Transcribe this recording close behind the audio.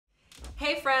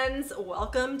Hey friends,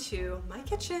 welcome to my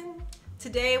kitchen.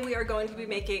 Today we are going to be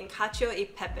making Cacio e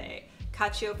Pepe.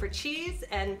 Cacio for cheese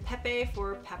and Pepe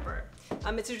for pepper.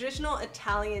 It's a traditional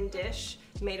Italian dish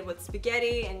made with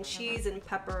spaghetti and cheese and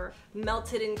pepper,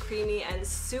 melted and creamy and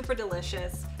super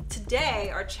delicious. Today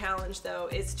our challenge though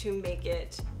is to make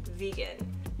it vegan.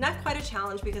 Not quite a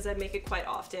challenge because I make it quite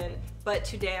often, but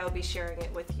today I'll be sharing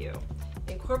it with you,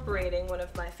 incorporating one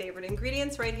of my favorite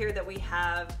ingredients right here that we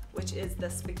have, which is the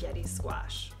spaghetti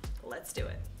squash. Let's do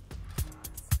it.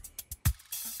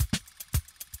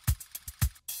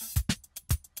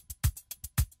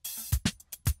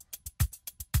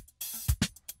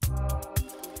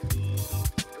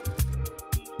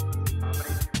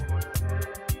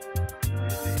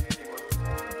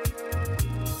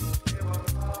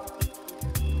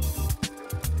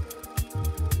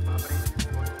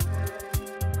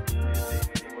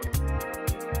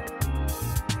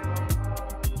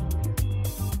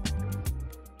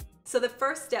 So the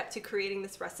first step to creating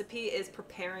this recipe is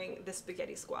preparing the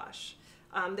spaghetti squash.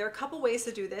 There are a couple ways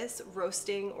to do this,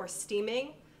 roasting or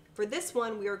steaming. For this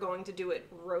one, we are going to do it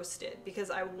roasted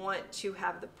because I want to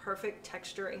have the perfect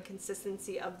texture and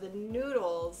consistency of the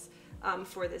noodles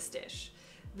for this dish.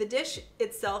 The dish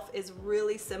itself is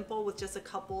really simple with just a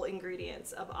couple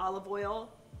ingredients of olive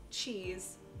oil,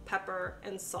 cheese, pepper,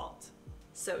 and salt.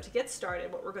 So to get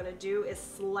started, what we're going to do is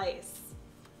slice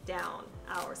down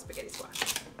our spaghetti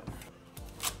squash.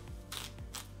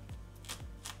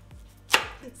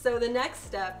 So the next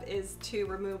step is to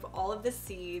remove all of the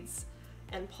seeds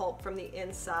and pulp from the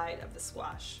inside of the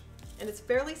squash. And it's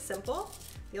fairly simple.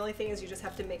 The only thing is you just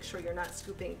have to make sure you're not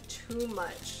scooping too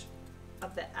much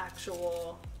of the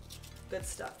actual good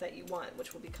stuff that you want,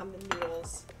 which will become the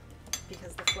noodles,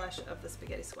 because the flesh of the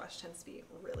spaghetti squash tends to be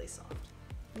really soft.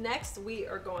 Next, we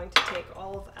are going to take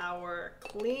all of our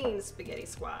clean spaghetti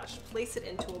squash, place it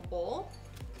into a bowl,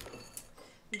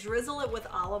 drizzle it with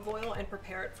olive oil, and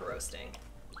prepare it for roasting.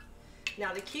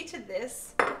 Now the key to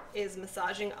this is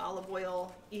massaging olive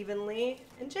oil evenly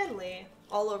and gently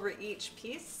all over each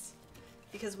piece,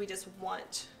 because we just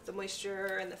want the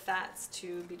moisture and the fats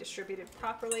to be distributed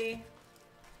properly,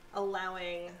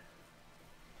 allowing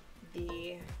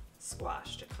the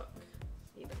squash to cook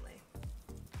evenly.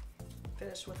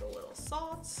 Finish with a little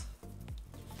salt,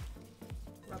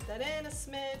 rub that in a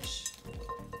smidge,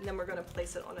 and then we're going to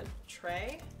place it on a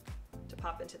tray to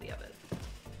pop into the oven.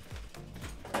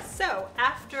 So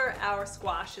after our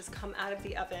squash has come out of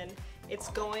the oven, it's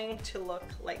going to look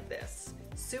like this.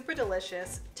 Super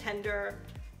delicious, tender,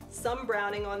 some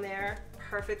browning on there,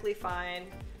 perfectly fine.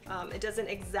 It doesn't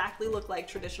exactly look like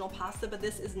traditional pasta, but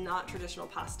this is not traditional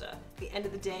pasta. At the end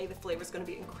of the day, the flavor is going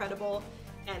to be incredible,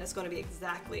 and it's going to be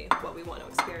exactly what we want to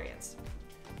experience.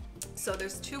 So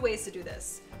there's two ways to do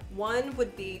this. One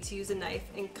would be to use a knife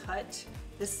and cut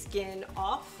the skin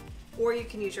off, or you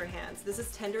can use your hands. This is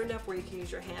tender enough where you can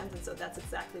use your hands, and so that's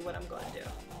exactly what I'm going to do.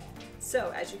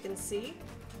 So as you can see,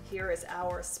 here is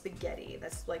our spaghetti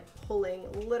that's like pulling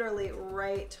literally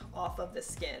right off of the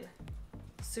skin.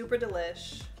 Super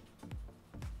delish.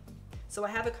 So I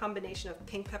have a combination of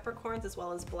pink peppercorns as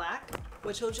well as black,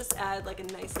 which will just add like a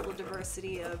nice little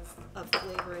diversity of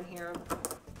flavor in here.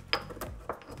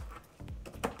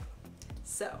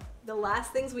 So the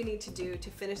last things we need to do to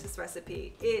finish this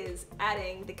recipe is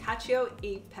adding the Cacio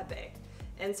e Pepe.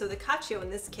 And so the Cacio in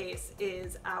this case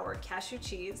is our cashew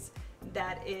cheese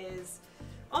that is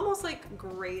almost like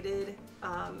grated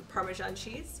Parmesan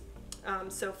cheese.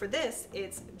 So for this,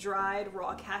 it's dried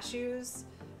raw cashews,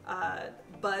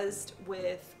 buzzed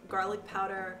with garlic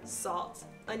powder, salt,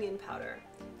 onion powder.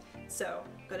 So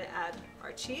I'm gonna add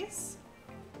our cheese,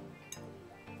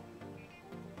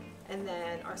 and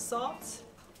then our salt,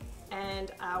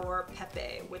 and our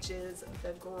Pepe, which is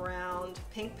the ground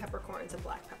pink peppercorns and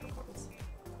black peppercorns.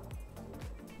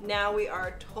 Now we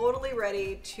are totally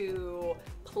ready to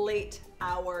plate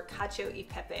our Cacio e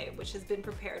Pepe, which has been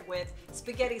prepared with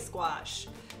spaghetti squash,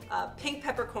 pink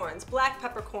peppercorns, black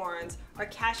peppercorns, our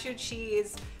cashew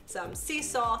cheese, some sea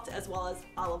salt, as well as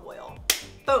olive oil.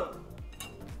 Boom!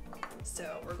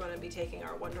 So we're going to be taking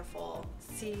our wonderful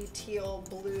sea teal,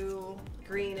 blue,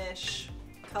 greenish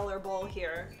color bowl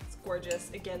here. It's gorgeous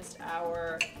against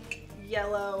our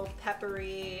yellow,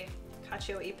 peppery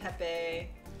Cacio e Pepe.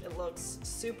 It looks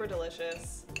super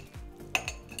delicious.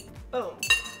 Boom.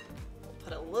 We'll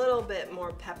put a little bit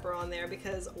more pepper on there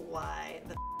because why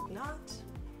the not?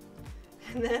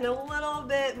 And then a little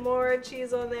bit more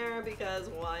cheese on there because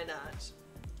why not?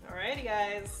 Alrighty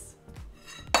guys.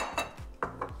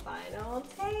 Final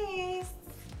taste.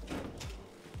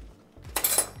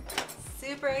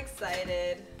 Super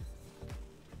excited.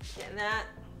 Getting that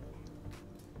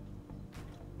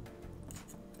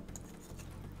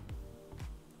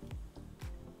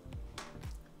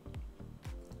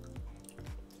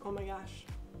Oh my gosh.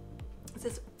 This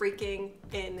is freaking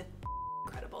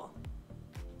incredible.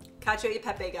 Cacio e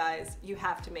Pepe, guys. You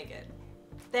have to make it.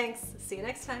 Thanks. See you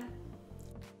next time.